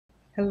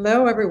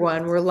Hello,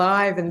 everyone. We're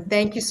live, and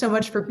thank you so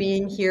much for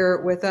being here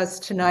with us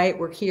tonight.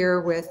 We're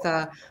here with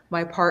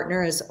my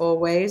partner, as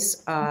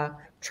always,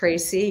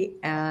 Tracey,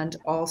 and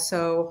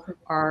also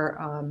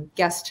our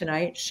guest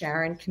tonight,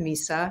 Sharon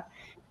Cammisa.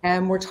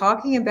 And we're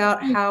talking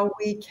about how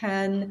we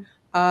can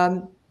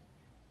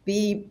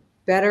be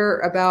better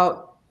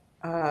about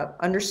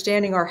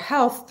understanding our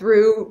health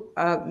through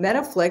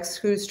Mediflix,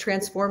 who's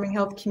transforming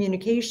health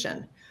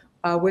communication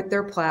with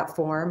their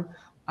platform.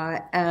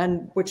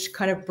 And which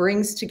kind of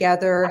brings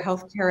together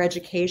healthcare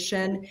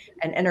education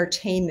and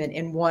entertainment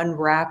in one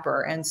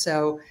wrapper. And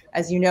so,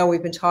 as you know,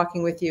 we've been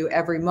talking with you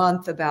every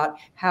month about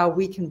how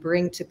we can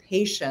bring to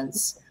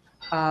patients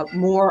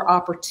more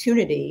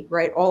opportunity,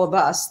 right? All of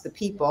us, the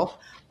people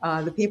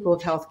of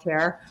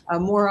healthcare,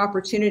 more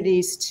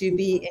opportunities to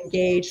be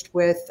engaged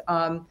with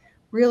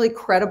really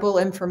credible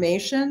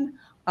information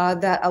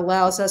that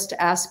allows us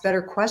to ask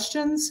better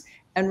questions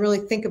and really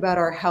think about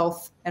our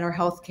health and our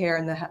healthcare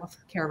and the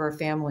healthcare of our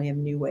family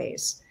in new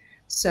ways.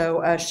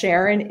 So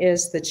Sharon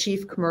is the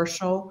Chief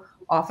Commercial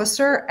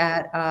Officer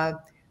at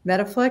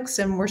Mediflix,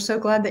 and we're so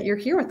glad that you're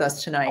here with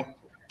us tonight.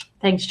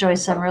 Thanks,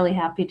 Joyce. I'm really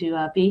happy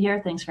to be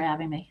here. Thanks for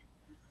having me.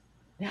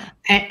 Yeah.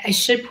 I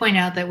should point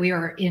out that we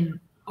are in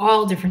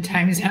all different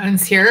time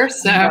zones here.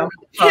 So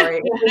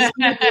sorry,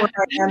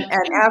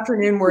 and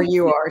afternoon where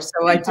you are.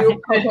 So I do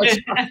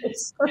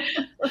apologize.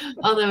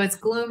 Although it's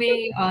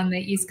gloomy on the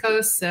East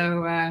Coast,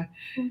 so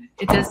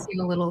it does seem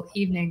a little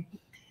evening.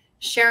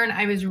 Sharon,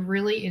 I was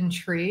really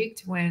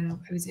intrigued when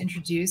I was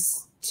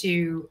introduced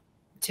to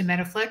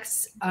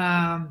Mediflix.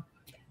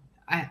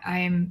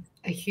 I'm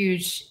a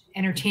huge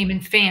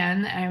entertainment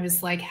fan. I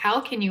was like,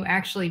 how can you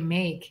actually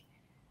make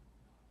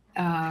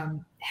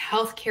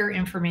healthcare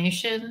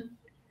information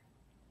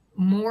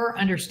more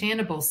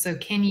understandable? So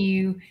can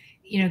you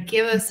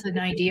give us an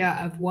idea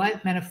of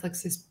what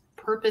Mediflix's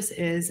purpose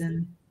is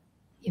and,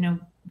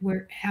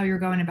 how you're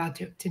going about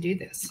to do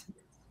this?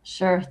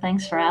 Sure.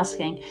 Thanks for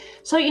asking.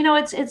 So,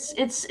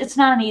 it's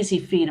not an easy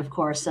feat, of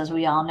course, as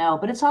we all know,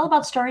 but it's all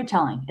about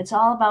storytelling. It's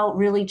all about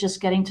really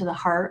just getting to the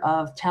heart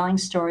of telling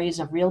stories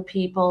of real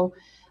people,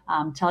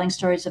 telling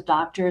stories of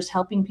doctors,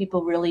 helping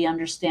people really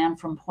understand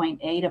from point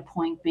A to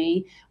point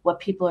B what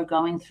people are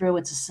going through.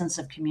 It's a sense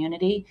of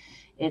community.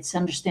 It's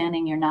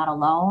understanding you're not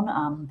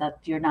alone, that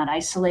you're not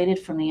isolated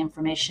from the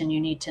information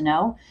you need to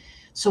know.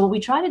 So what we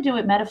try to do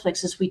at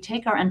Mediflix is we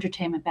take our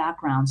entertainment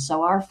background.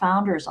 So our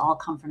founders all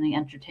come from the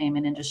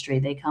entertainment industry.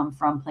 They come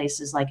from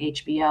places like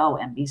HBO,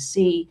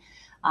 NBC.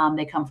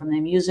 They come from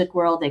the music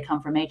world. They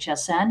come from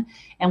HSN.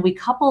 And we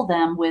couple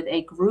them with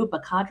a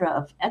cadre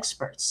of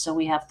experts. So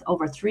we have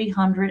over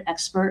 300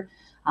 expert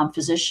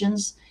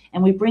physicians,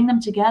 and we bring them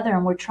together,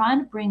 and we're trying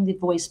to bring the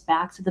voice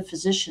back to the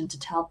physician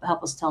to help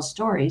us tell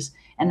stories.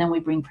 And then we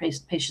bring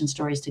patient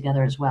stories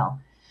together as well.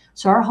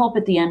 So our hope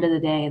at the end of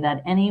the day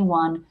that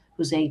anyone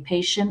who's a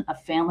patient, a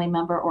family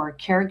member, or a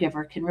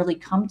caregiver can really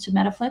come to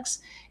Mediflix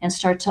and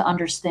start to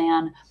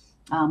understand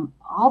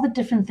all the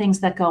different things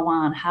that go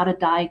on, how to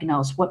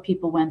diagnose, what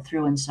people went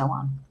through, and so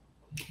on.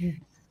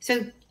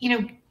 So,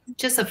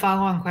 just a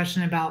follow-on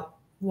question about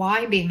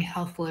why being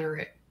health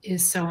literate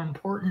is so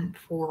important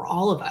for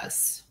all of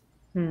us.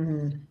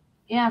 Mm-hmm.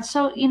 Yeah.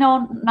 So,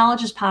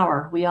 knowledge is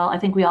power. I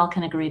think we all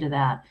can agree to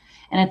that.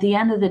 And at the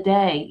end of the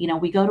day,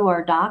 we go to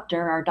our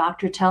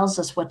doctor tells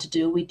us what to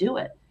do, we do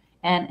it.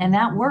 And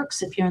that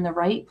works if you're in the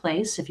right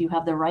place, if you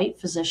have the right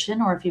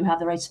physician, or if you have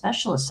the right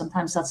specialist.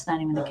 Sometimes that's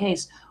not even the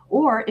case.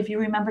 Or if you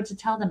remember to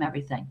tell them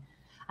everything.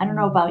 I don't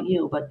know about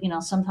you, but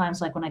sometimes,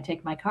 like when I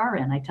take my car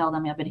in, I tell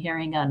them I've been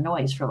hearing a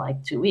noise for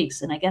like 2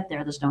 weeks, and I get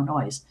there's no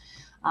noise.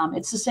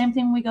 It's the same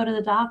thing when we go to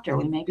the doctor.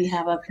 We maybe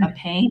have a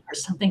pain or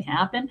something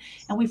happen,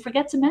 and we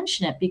forget to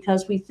mention it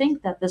because we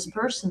think that this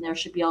person there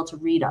should be able to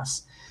read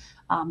us.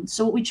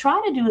 So what we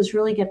try to do is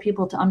really get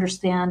people to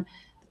understand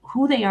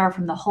who they are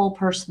from the whole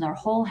person, their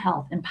whole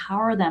health,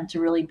 empower them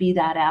to really be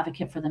that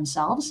advocate for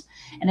themselves.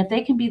 And if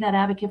they can be that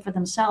advocate for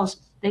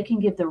themselves, they can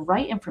give the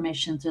right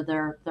information to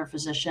their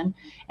physician,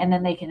 and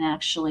then they can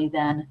actually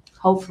then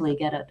hopefully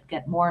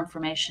get more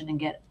information and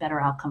get better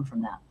outcome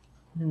from that.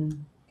 Mm-hmm.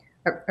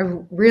 I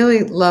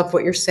really love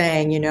what you're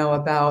saying,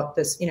 about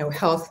this,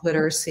 health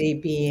literacy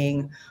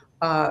being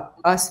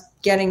us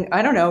getting,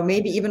 I don't know,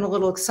 maybe even a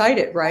little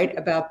excited, right,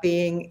 about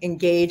being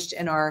engaged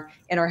in our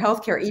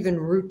healthcare, even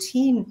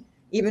routine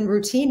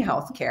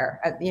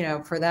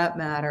healthcare, for that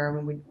matter. I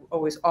mean, we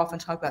always often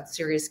talk about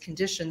serious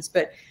conditions,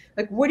 but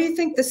like, what do you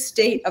think the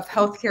state of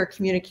healthcare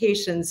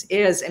communications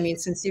is? I mean,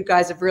 since you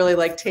guys have really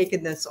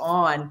taken this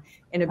on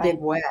in a big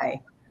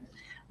way.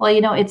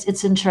 Well,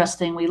 it's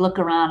interesting. We look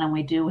around and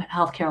we do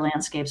healthcare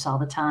landscapes all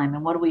the time.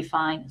 And what do we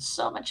find?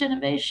 So much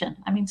innovation.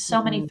 I mean,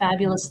 so many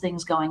fabulous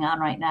things going on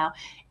right now.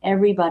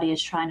 Everybody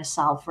is trying to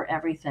solve for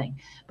everything.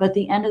 But at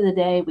the end of the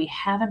day, we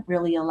haven't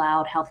really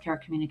allowed healthcare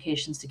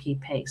communications to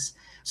keep pace.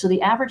 So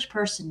the average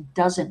person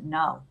doesn't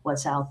know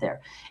what's out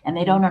there, and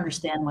they don't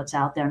understand what's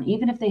out there. And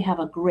even if they have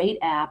a great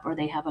app or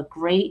they have a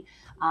great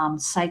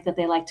site that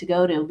they like to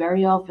go to,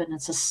 very often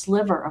it's a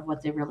sliver of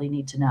what they really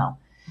need to know.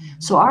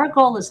 So our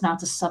goal is not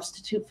to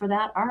substitute for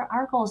that.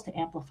 Our goal is to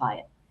amplify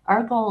it.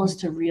 Our goal is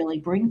to really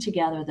bring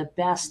together the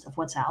best of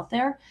what's out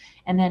there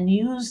and then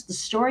use the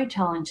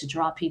storytelling to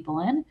draw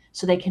people in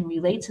so they can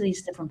relate to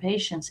these different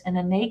patients, and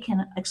then they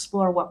can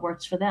explore what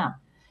works for them.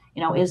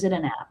 You know, is it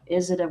an app?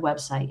 Is it a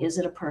website? Is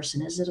it a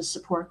person? Is it a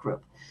support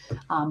group?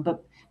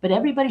 But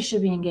everybody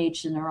should be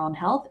engaged in their own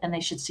health, and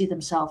they should see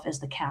themselves as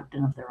the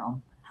captain of their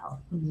own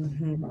health.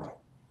 Mm-hmm.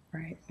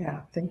 Right.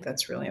 Yeah. I think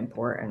that's really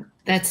important.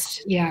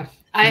 That's, yeah.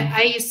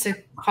 I used to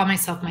call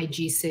myself my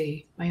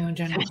GC, my own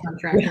general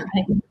contractor.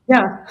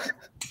 Yeah.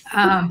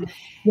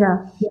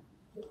 Yeah.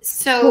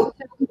 So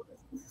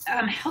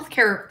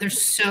healthcare,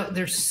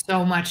 there's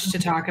so much to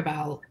talk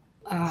about.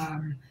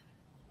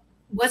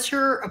 What's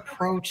your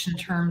approach in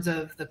terms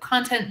of the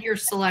content you're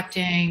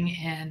selecting,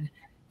 and,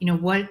 you know,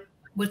 what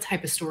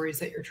type of stories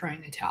that you're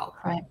trying to tell?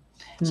 Right.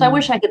 So I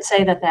wish I could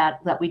say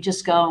that we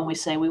just go and we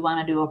say we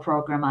want to do a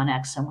program on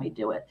X and we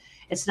do it.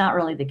 It's not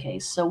really the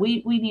case. So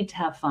we need to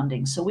have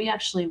funding. So we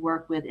actually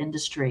work with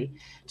industry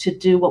to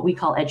do what we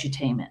call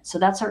edutainment. So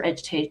that's our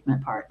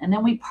edutainment part. And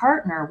then we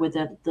partner with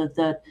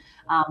the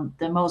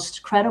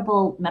most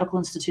credible medical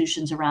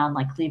institutions around,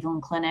 like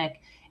Cleveland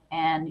Clinic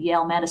and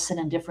Yale Medicine,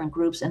 and different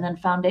groups, and then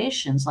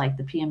foundations like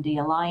the PMD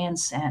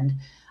Alliance and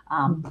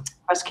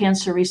Breast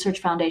Cancer Research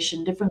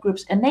Foundation, different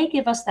groups, and they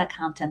give us that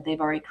content they've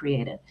already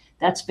created.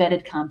 That's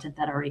vetted content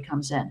that already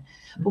comes in.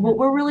 But what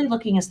we're really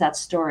looking is that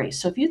story.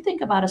 So if you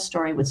think about a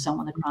story with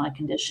someone with a chronic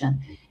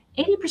condition,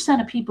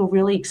 80% of people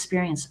really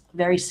experience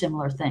very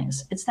similar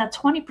things. It's that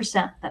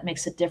 20% that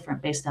makes it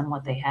different based on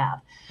what they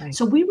have. Right.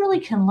 So we really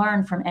can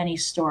learn from any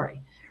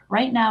story.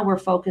 Right now, we're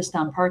focused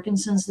on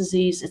Parkinson's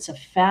disease. It's a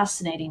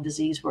fascinating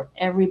disease where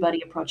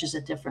everybody approaches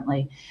it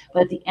differently.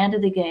 But at the end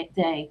of the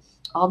day,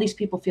 all these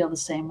people feel the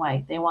same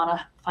way. They want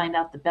to find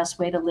out the best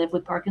way to live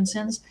with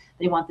Parkinson's.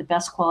 They want the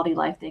best quality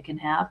life they can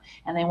have,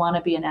 and they want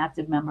to be an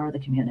active member of the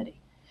community.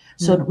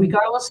 So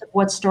regardless of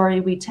what story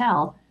we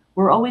tell,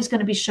 we're always going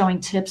to be showing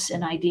tips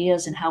and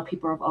ideas and how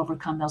people have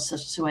overcome those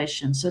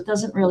situations. So it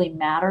doesn't really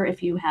matter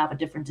if you have a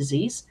different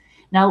disease.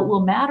 Now, it will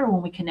matter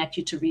when we connect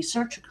you to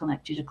research or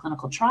connect you to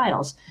clinical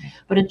trials,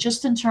 but it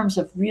just in terms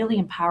of really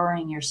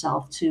empowering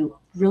yourself to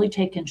really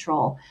take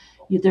control.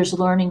 There's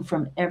learning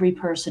from every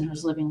person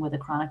who's living with a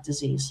chronic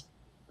disease.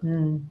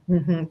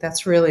 Mm-hmm.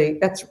 That's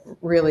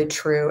really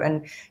true.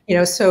 And, you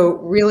know, so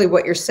really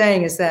what you're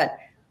saying is that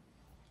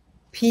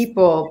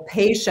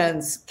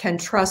patients can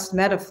trust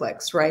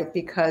Mediflix, right?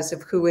 Because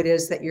of who it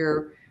is that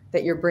you're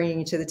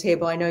bringing to the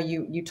table. I know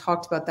you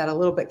talked about that a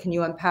little bit. Can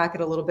you unpack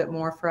it a little bit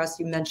more for us?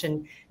 You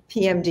mentioned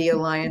PMD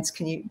Alliance.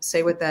 Can you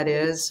say what that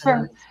is?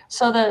 Sure.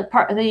 So the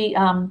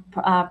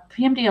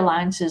PMD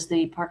Alliance is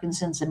the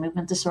Parkinson's and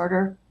Movement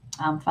Disorder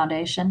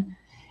Foundation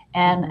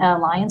and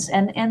Alliance,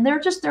 and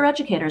they're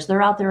educators.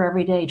 They're out there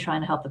every day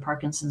trying to help the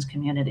Parkinson's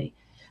community.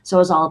 So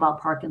it's all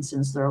about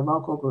Parkinson's. They're a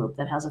local group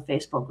that has a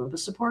Facebook group, a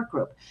support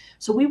group.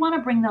 So we want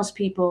to bring those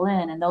people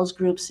in and those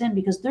groups in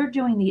because they're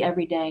doing the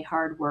everyday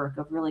hard work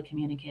of really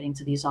communicating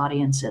to these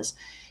audiences.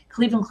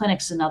 Cleveland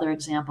Clinic's another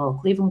example.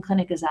 Cleveland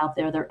Clinic is out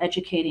there. They're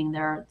educating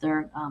their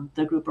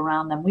group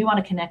around them. We want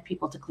to connect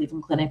people to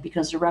Cleveland Clinic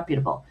because they're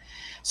reputable.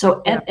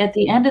 So at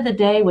the end of the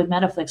day with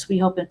Mediflix, we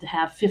hope to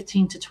have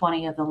 15 to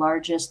 20 of the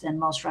largest and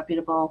most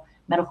reputable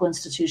medical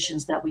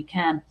institutions that we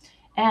can.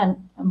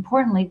 And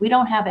importantly, we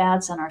don't have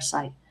ads on our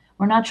site.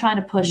 We're not trying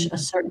to push a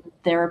certain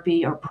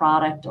therapy or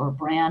product or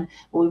brand.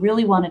 What we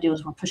really want to do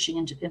is we're pushing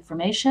into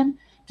information,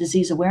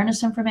 disease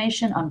awareness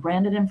information,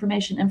 unbranded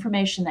information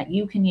that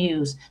you can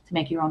use to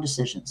make your own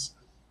decisions.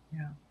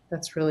 Yeah,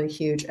 that's really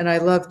huge. And I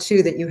love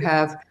too that you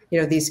have, you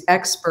know, these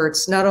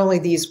experts, not only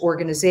these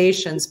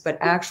organizations, but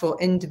actual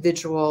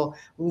individual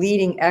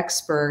leading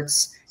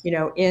experts, you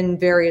know, in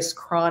various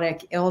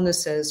chronic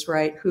illnesses,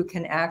 right? Who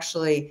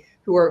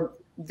are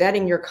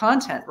vetting your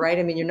content, right?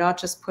 I mean, you're not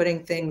just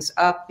putting things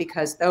up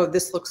because, oh,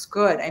 this looks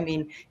good. I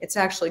mean, it's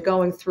actually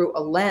going through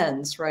a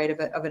lens, right,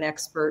 of an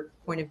expert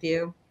point of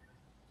view.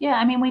 Yeah,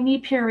 I mean, we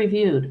need peer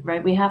reviewed,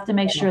 right? We have to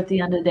make sure at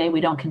the end of the day,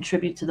 we don't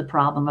contribute to the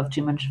problem of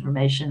too much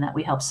information, that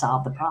we help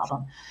solve the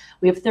problem.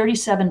 We have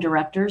 37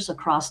 directors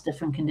across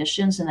different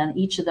conditions, and then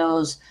each of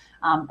those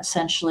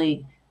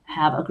essentially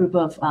have a group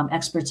of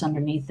experts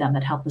underneath them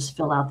that help us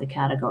fill out the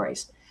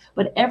categories.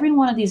 But every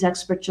one of these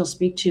experts you'll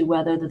speak to,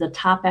 whether they're the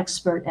top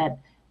expert at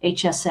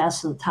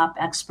HSS or the top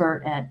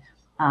expert at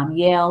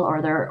Yale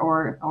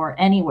or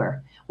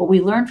anywhere, what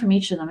we learn from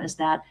each of them is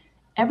that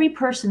every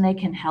person they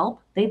can help,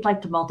 they'd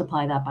like to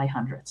multiply that by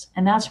hundreds.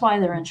 And that's why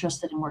they're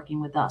interested in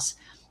working with us,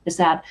 is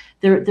that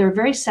they're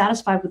very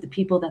satisfied with the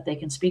people that they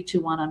can speak to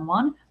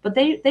one-on-one, but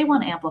they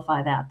want to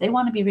amplify that. They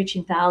want to be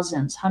reaching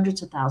thousands,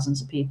 hundreds of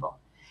thousands of people.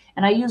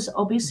 And I use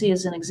obesity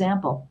as an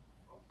example.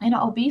 In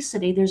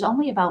obesity, there's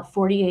only about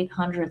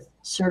 4,800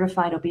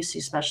 certified obesity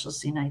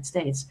specialists in the United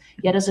States.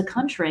 Yet as a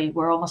country,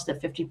 we're almost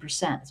at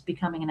 50%. It's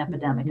becoming an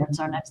epidemic. It's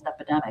our next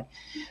epidemic.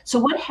 So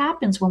what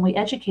happens when we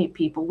educate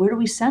people? Where do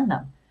we send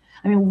them?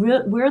 I mean,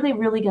 where are they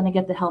really going to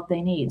get the help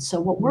they need? So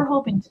what we're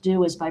hoping to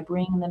do is by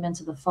bringing them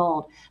into the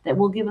fold, that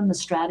we'll give them the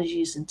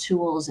strategies and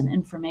tools and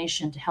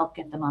information to help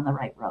get them on the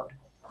right road.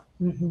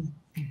 Mm-hmm.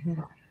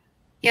 Mm-hmm.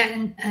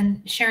 Yeah,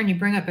 and Sharon, you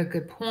bring up a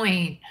good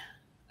point,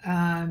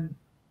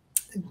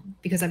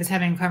 because I was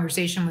having a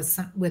conversation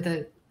with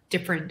a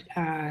different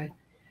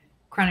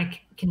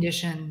chronic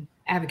condition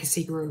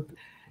advocacy group,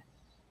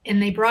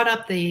 and they brought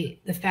up the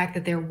fact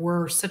that there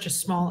were such a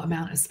small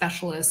amount of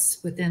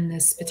specialists within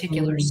this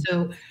particular.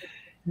 So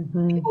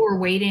people were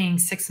waiting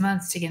 6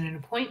 months to get an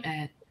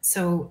appointment.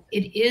 So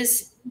it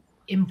is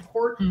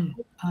important,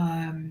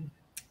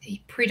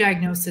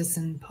 pre-diagnosis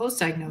and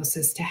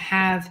post-diagnosis, to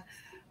have,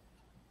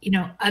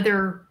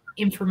 other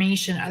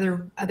information,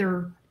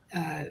 other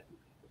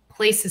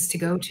places to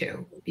go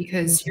to,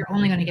 because you're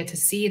only going to get to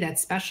see that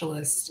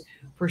specialist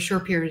for a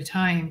short period of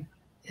time,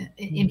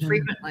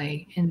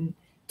 infrequently. And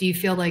do you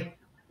feel like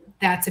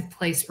that's a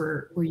place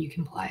where you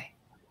can play?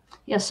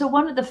 Yeah. So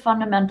one of the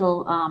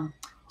fundamental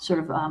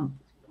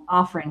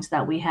offerings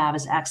that we have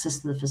is access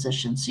to the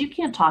physician. So you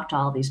can't talk to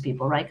all these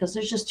people, right? Because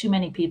there's just too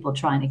many people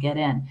trying to get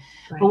in.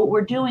 Right. But what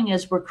we're doing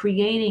is we're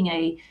creating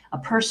a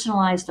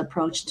personalized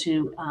approach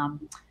to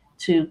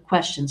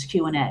questions,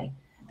 Q&A,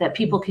 that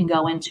people can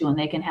go into, and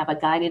they can have a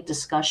guided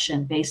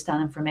discussion based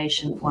on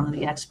information from one of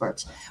the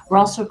experts. We're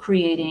also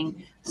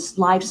creating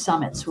live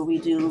summits where we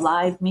do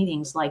live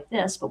meetings like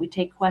this, but we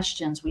take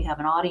questions. We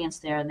have an audience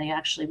there, and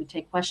we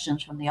take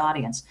questions from the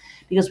audience,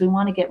 because we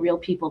want to get real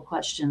people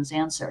questions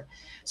answered.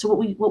 So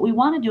what we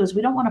want to do is,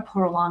 we don't want to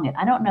prolong it.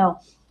 I don't know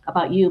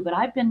about you, but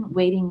I've been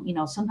waiting,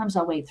 sometimes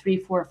I'll wait 3,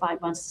 4, or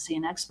 5 months to see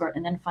an expert,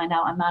 and then find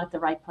out I'm not at the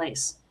right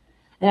place.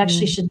 It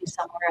actually should be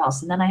somewhere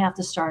else. And then I have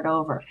to start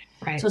over.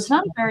 Right. So it's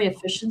not a very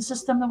efficient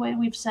system the way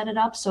we've set it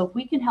up. So if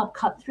we can help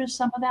cut through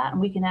some of that, and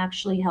we can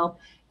actually help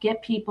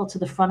get people to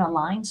the front of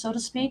line, so to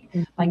speak,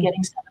 by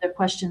getting some of their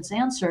questions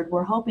answered,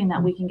 we're hoping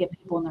that we can get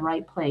people in the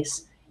right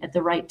place at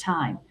the right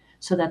time,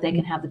 so that they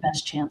can have the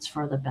best chance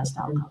for the best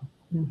outcome.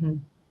 Mm-hmm.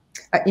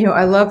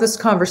 I love this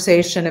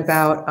conversation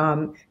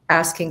about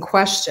asking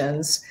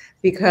questions,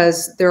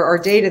 because there are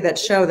data that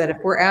show that if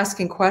we're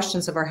asking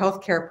questions of our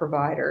healthcare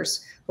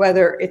providers,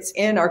 whether it's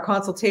in our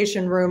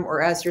consultation room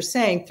or, as you're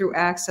saying, through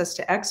access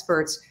to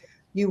experts,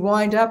 you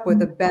wind up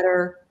with a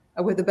better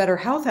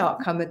health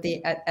outcome at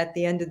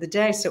the end of the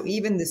day. So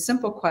even the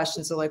simple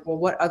questions are like, well,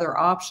 what other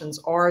options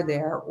are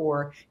there?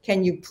 Or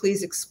can you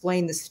please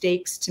explain the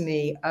stakes to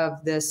me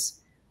of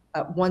this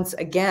once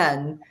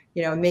again,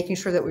 making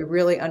sure that we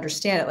really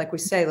understand it. Like we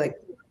say,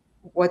 like,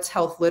 what's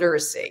health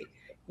literacy?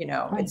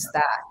 Right.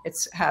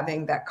 It's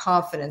having that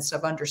confidence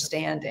of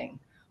understanding.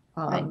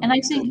 Right. And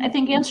I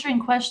think answering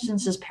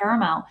questions is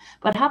paramount,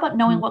 but how about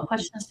knowing what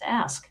questions to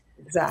ask?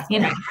 Exactly.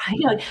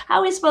 Right? How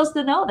are we supposed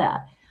to know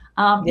that?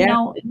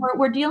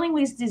 We're dealing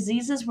with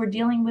diseases, we're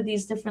dealing with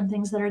these different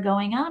things that are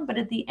going on, but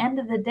at the end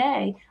of the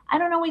day, I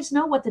don't always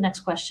know what the next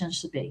question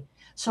should be.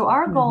 So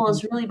our goal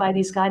is really, by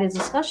these guided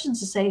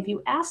discussions, to say, if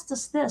you asked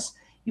us this,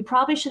 you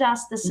probably should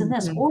ask this and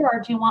this,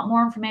 or do you want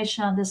more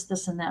information on this,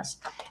 this, and this?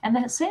 And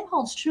the same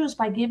holds true is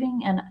by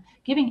giving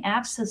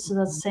access to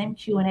the same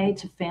Q&A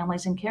to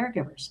families and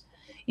caregivers.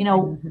 We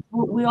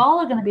all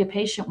are going to be a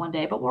patient one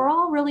day, but we're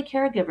all really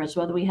caregivers,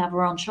 whether we have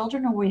our own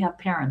children or we have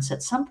parents.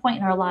 At some point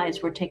in our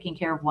lives, we're taking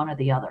care of one or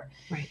the other.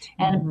 Right.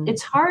 And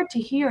it's hard to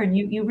hear, and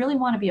you really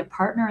want to be a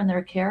partner in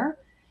their care.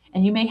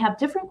 And you may have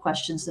different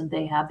questions than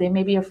they have. They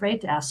may be afraid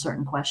to ask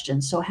certain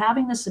questions. So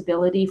having this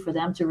ability for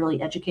them to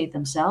really educate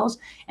themselves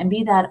and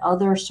be that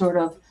other sort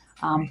of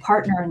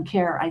partner in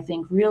care, I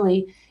think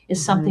really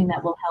is something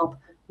that will help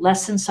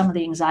lessen some of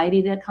the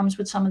anxiety that comes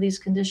with some of these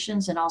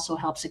conditions, and also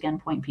helps, again,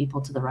 point people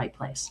to the right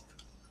place.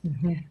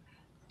 Awesome.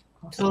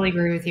 Totally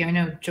agree with you. I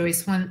know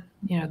Joyce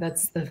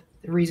that's the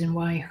reason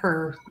why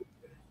her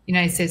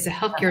United States of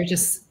Healthcare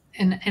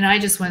and I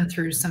just went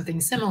through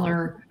something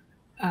similar,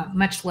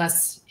 much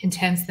less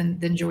intense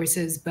than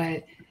Joyce's,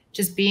 but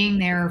just being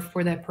there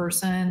for that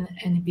person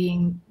and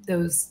being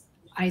those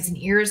eyes and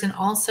ears. And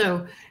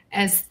also,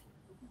 as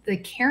the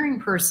caring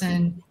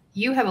person,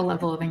 you have a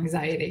level of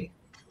anxiety,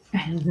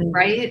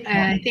 right?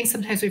 And I think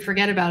sometimes we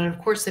forget about it. Of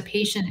course, the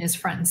patient is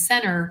front and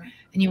center,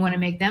 and you want to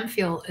make them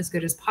feel as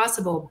good as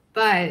possible,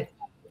 but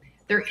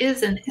there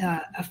is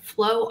a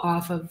flow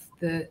off of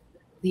the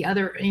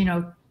other,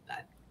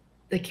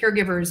 the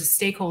caregiver is a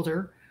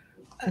stakeholder,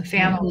 a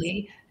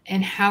family.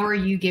 And how are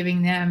you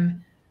giving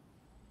them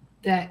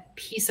that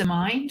peace of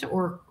mind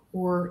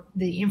or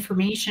the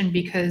information,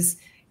 because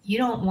you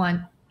don't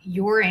want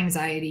your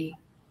anxiety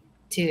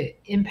to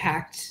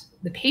impact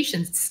the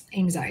patient's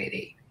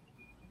anxiety.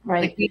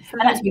 Right. Like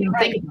sometimes we don't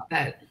think about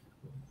that.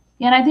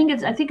 Yeah, and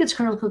I think it's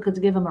critical to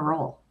give them a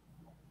role.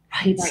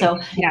 Right. So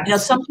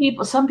yes.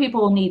 Some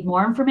people will need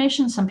more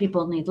information, some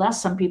people need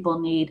less, some people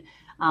need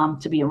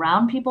to be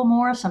around people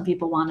more, some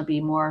people want to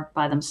be more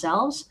by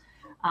themselves.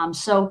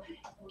 So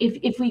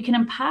if we can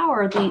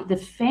empower the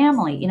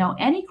family,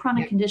 any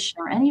chronic condition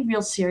or any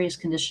real serious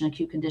condition,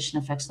 acute condition,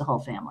 affects the whole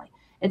family.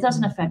 It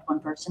doesn't affect one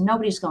person.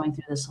 Nobody's going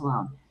through this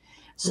alone.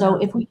 So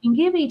if we can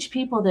give each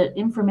people the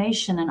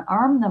information and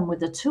arm them with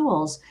the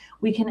tools,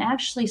 we can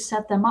actually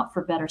set them up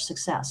for better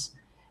success,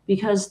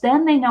 because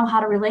then they know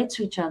how to relate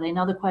to each other. They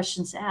know the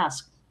questions to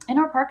ask. In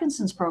our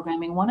Parkinson's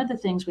programming, one of the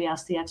things we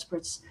ask the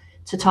experts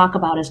to talk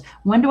about is,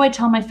 when do I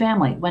tell my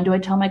family? When do I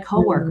tell my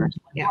coworkers?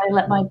 When do I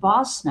let my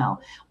boss know?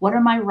 What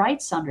are my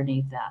rights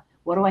underneath that?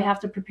 What do I have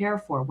to prepare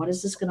for? What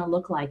is this going to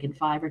look like in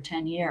 5 or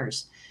 10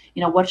 years?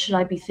 What should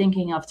I be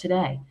thinking of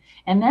today?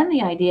 And then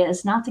the idea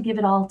is not to give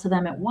it all to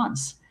them at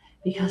once,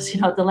 because,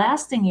 the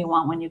last thing you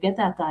want when you get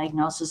that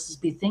diagnosis is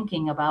be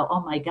thinking about, oh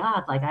my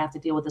God, like I have to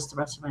deal with this the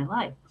rest of my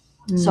life.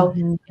 So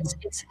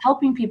it's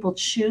helping people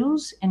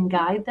choose and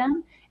guide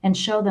them and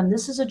show them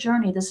this is a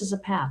journey, this is a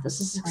path, this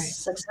is a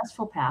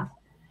successful path.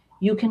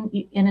 You can,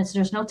 and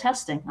there's no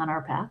testing on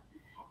our path.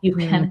 You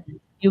can,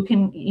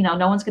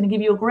 no one's going to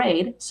give you a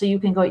grade, so you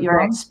can go at your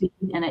own speed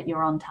and at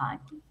your own time.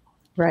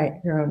 Right,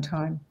 your own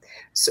time.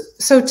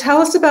 So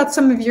tell us about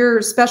some of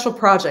your special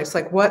projects.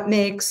 Like, what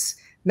makes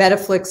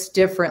Mediflix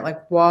different?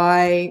 Like,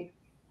 why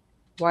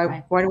do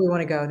we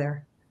want to go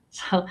there?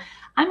 So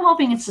I'm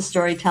hoping it's the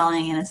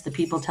storytelling and it's the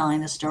people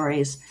telling the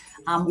stories.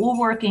 We're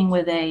working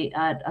with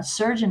a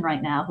surgeon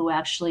right now who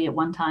actually at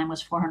one time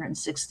was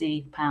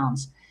 460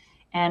 pounds.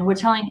 And we're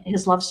telling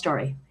his love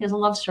story. He has a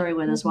love story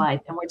with his wife.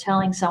 And we're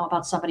telling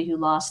about somebody who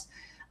lost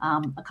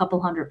a couple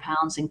 100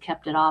 pounds and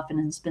kept it off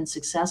and has been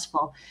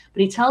successful.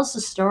 But he tells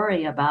the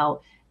story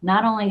about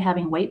not only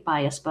having weight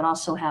bias, but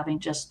also having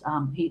just,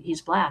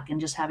 he's Black, and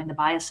just having the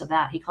bias of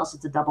that. He calls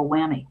it the double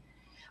whammy.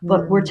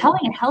 But we're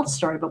telling a health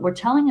story, but we're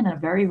telling in a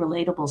very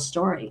relatable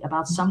story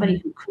about somebody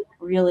who couldn't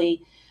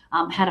really,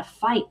 had a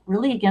fight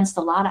really against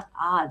a lot of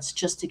odds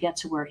just to get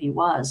to where he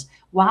was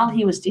while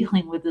he was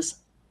dealing with this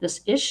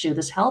issue,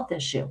 this health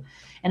issue.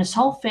 And his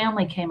whole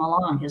family came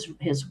along.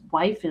 His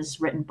wife has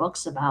written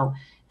books about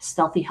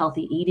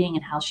healthy eating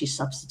and how she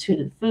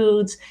substituted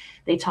foods.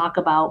 They talk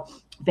about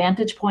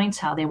vantage points,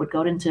 how they would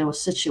go into a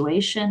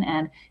situation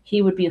and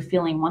he would be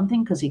feeling one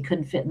thing because he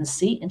couldn't fit in the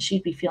seat, and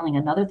she'd be feeling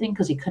another thing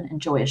because he couldn't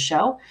enjoy a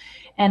show.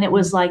 And it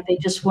was like they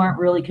just weren't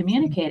really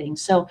communicating.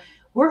 So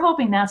we're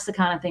hoping that's the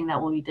kind of thing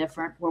that will be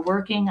different. We're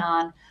working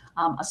on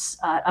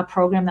a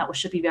program that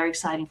should be very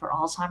exciting for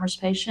Alzheimer's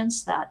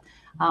patients that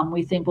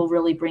we think will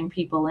really bring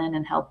people in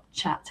and help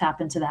tap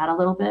into that a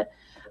little bit.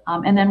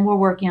 And then we're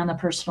working on the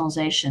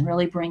personalization,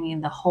 really bringing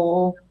the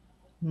whole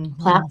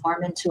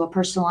platform into a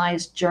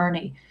personalized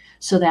journey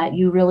so that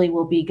you really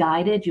will be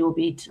guided. You'll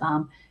be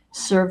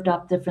served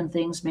up different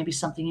things, maybe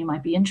something you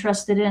might be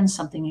interested in,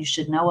 something you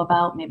should know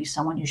about, maybe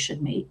someone you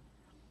should meet.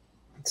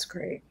 That's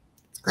great.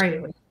 It's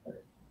great. Really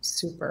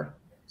super,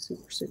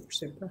 super, super,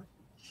 super.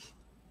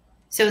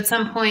 So at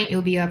some point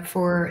you'll be up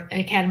for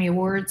Academy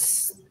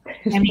Awards,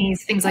 Emmys,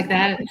 things like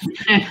that.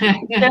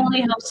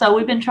 Certainly hope so.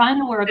 We've been trying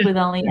to work with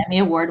only Emmy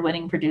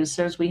Award-winning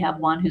producers. We have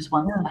one who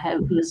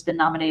has been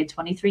nominated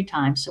 23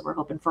 times, so we're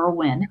hoping for a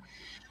win.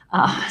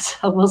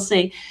 So we'll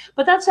see.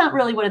 But that's not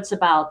really what it's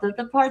about.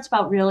 The part's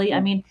about really, I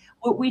mean,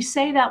 we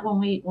say that when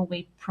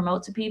we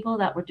promote to people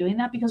that we're doing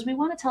that because we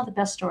want to tell the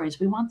best stories.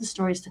 We want the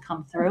stories to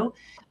come through,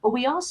 but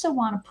we also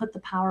want to put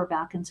the power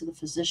back into the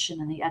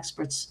physician and the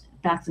experts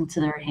back into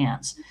their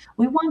hands.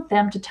 We want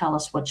them to tell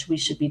us what we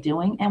should be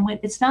doing, and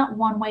it's not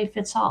one way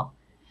fits all.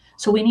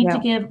 So we need to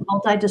give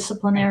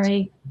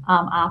multidisciplinary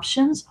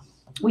options.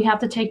 We have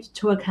to take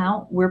into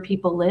account where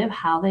people live,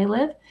 how they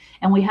live,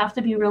 and we have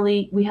to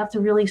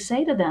really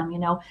say to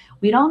them,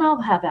 we don't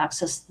all have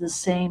access to the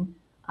same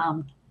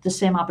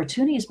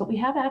opportunities, but we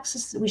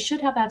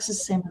should have access to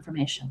the same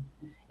information.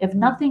 If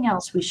nothing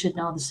else, we should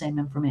know the same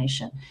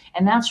information.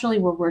 And that's really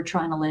where we're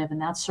trying to live, and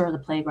that's sort of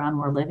the playground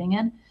we're living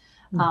in.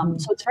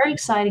 So it's very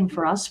exciting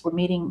for us. We're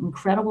meeting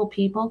incredible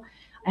people.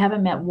 I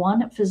haven't met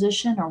one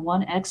physician or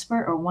one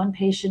expert or one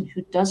patient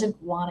who doesn't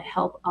want to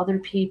help other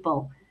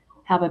people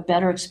have a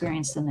better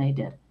experience than they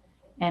did.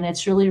 And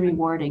it's really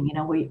rewarding.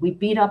 We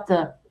beat up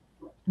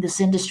this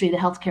industry, the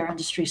healthcare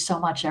industry, so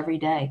much every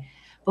day.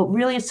 But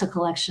really, it's a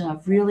collection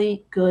of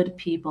really good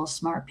people,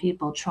 smart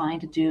people trying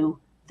to do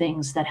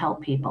things that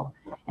help people.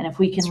 And if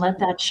we can let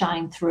that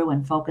shine through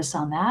and focus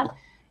on that,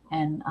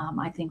 and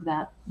I think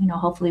that,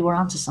 hopefully we're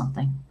onto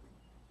something.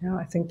 No,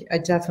 I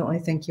definitely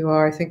think you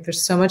are. I think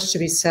there's so much to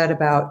be said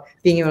about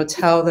being able to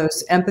tell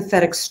those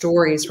empathetic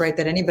stories, right,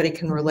 that anybody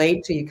can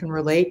relate to. You can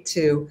relate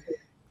to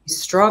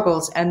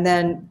struggles and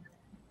then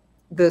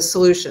the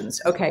solutions.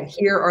 Okay,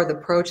 here are the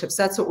pro tips.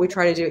 That's what we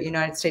try to do at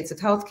United States of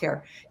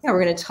Healthcare. Yeah,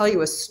 we're going to tell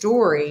you a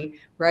story,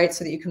 right,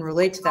 so that you can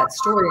relate to that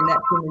story and that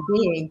human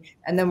being.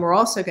 And then we're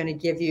also going to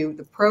give you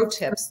the pro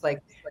tips.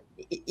 Like,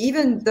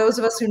 even those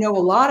of us who know a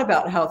lot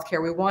about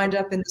healthcare, we wind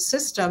up in the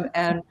system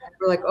and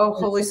we're like, oh,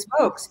 holy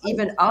smokes,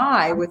 even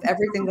I, with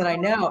everything that I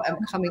know, am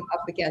coming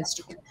up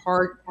against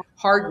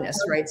hardness,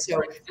 right?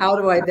 So how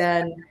do I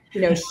then,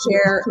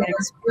 share an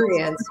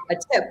experience, a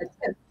tip,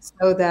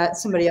 so that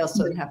somebody else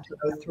doesn't have to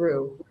go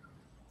through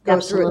it the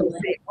same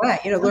way?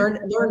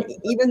 Learn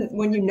even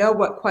when you know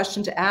what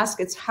question to ask,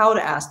 it's how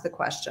to ask the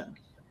question.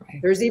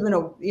 There's even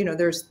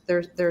there's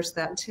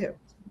that too.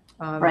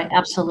 Right.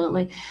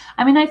 Absolutely.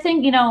 I mean, I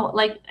think,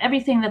 like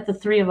everything that the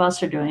three of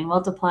us are doing,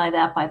 multiply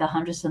that by the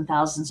hundreds and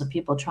thousands of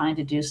people trying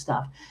to do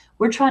stuff.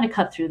 We're trying to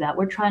cut through that.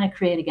 We're trying to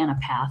create, again, a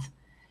path.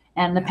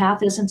 And the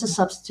path isn't a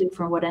substitute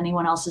for what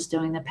anyone else is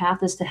doing. The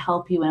path is to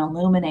help you and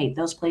illuminate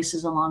those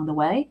places along the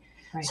way,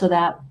 so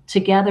that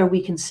together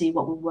we can see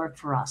what will work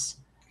for us.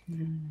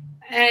 And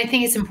I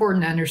think it's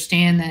important to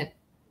understand that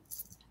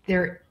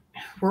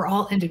we're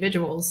all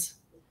individuals.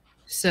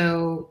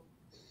 So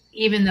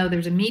even though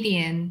there's a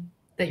median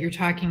that you're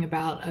talking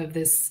about of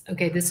this,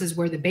 okay, this is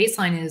where the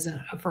baseline is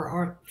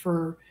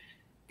for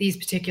these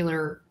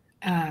particular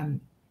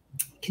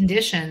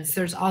conditions,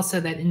 there's also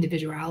that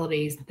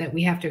individualities that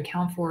we have to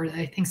account for that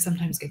I think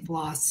sometimes get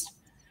lost.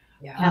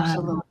 Yeah,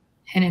 absolutely.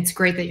 And it's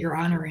great that you're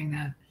honoring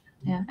that.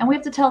 Yeah. And we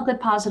have to tell good,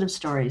 positive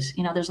stories.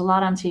 There's a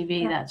lot on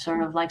TV that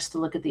sort of likes to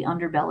look at the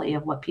underbelly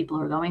of what people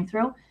are going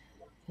through.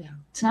 Yeah.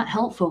 It's not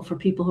helpful for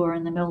people who are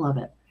in the middle of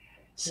it.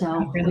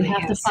 So we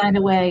have to find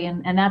a way,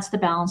 and that's the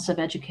balance of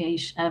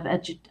education, of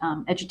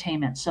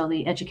edutainment. So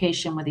the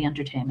education with the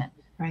entertainment,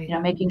 right?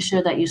 Making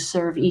sure that you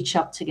serve each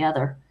up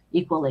together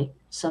equally,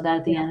 so that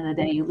at the end of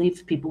the day, you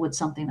leave people with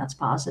something that's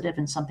positive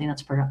and something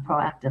that's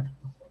proactive.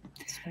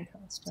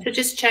 So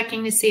just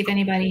checking to see if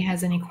anybody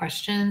has any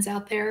questions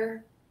out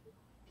there.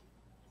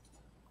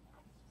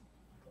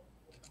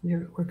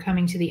 We're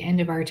coming to the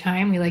end of our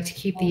time. We like to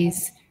keep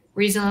these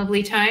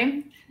reasonably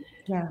timed.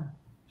 Yeah.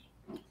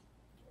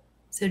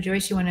 So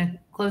Joyce, you want to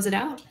close it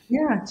out?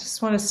 Yeah, I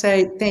just want to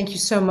say thank you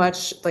so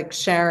much,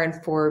 Sharon,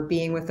 for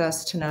being with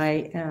us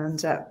tonight and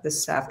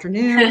this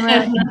afternoon.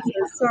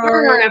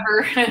 Or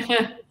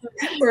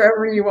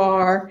wherever you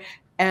are.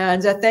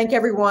 And thank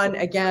everyone,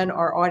 again,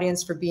 our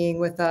audience, for being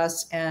with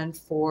us and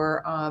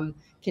for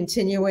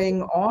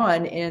continuing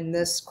on in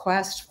this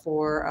quest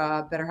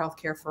for better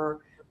healthcare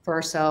for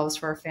ourselves,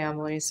 for our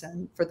families,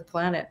 and for the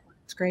planet.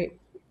 It's great.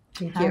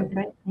 Thank you.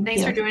 Great.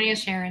 Thanks for joining us,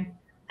 Sharon.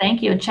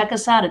 Thank you. And check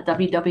us out at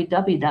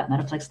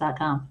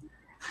www.mediflix.com.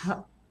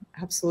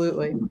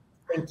 Absolutely.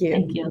 Thank you.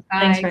 Thank you. Bye.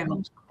 Thanks very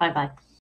much. Bye-bye.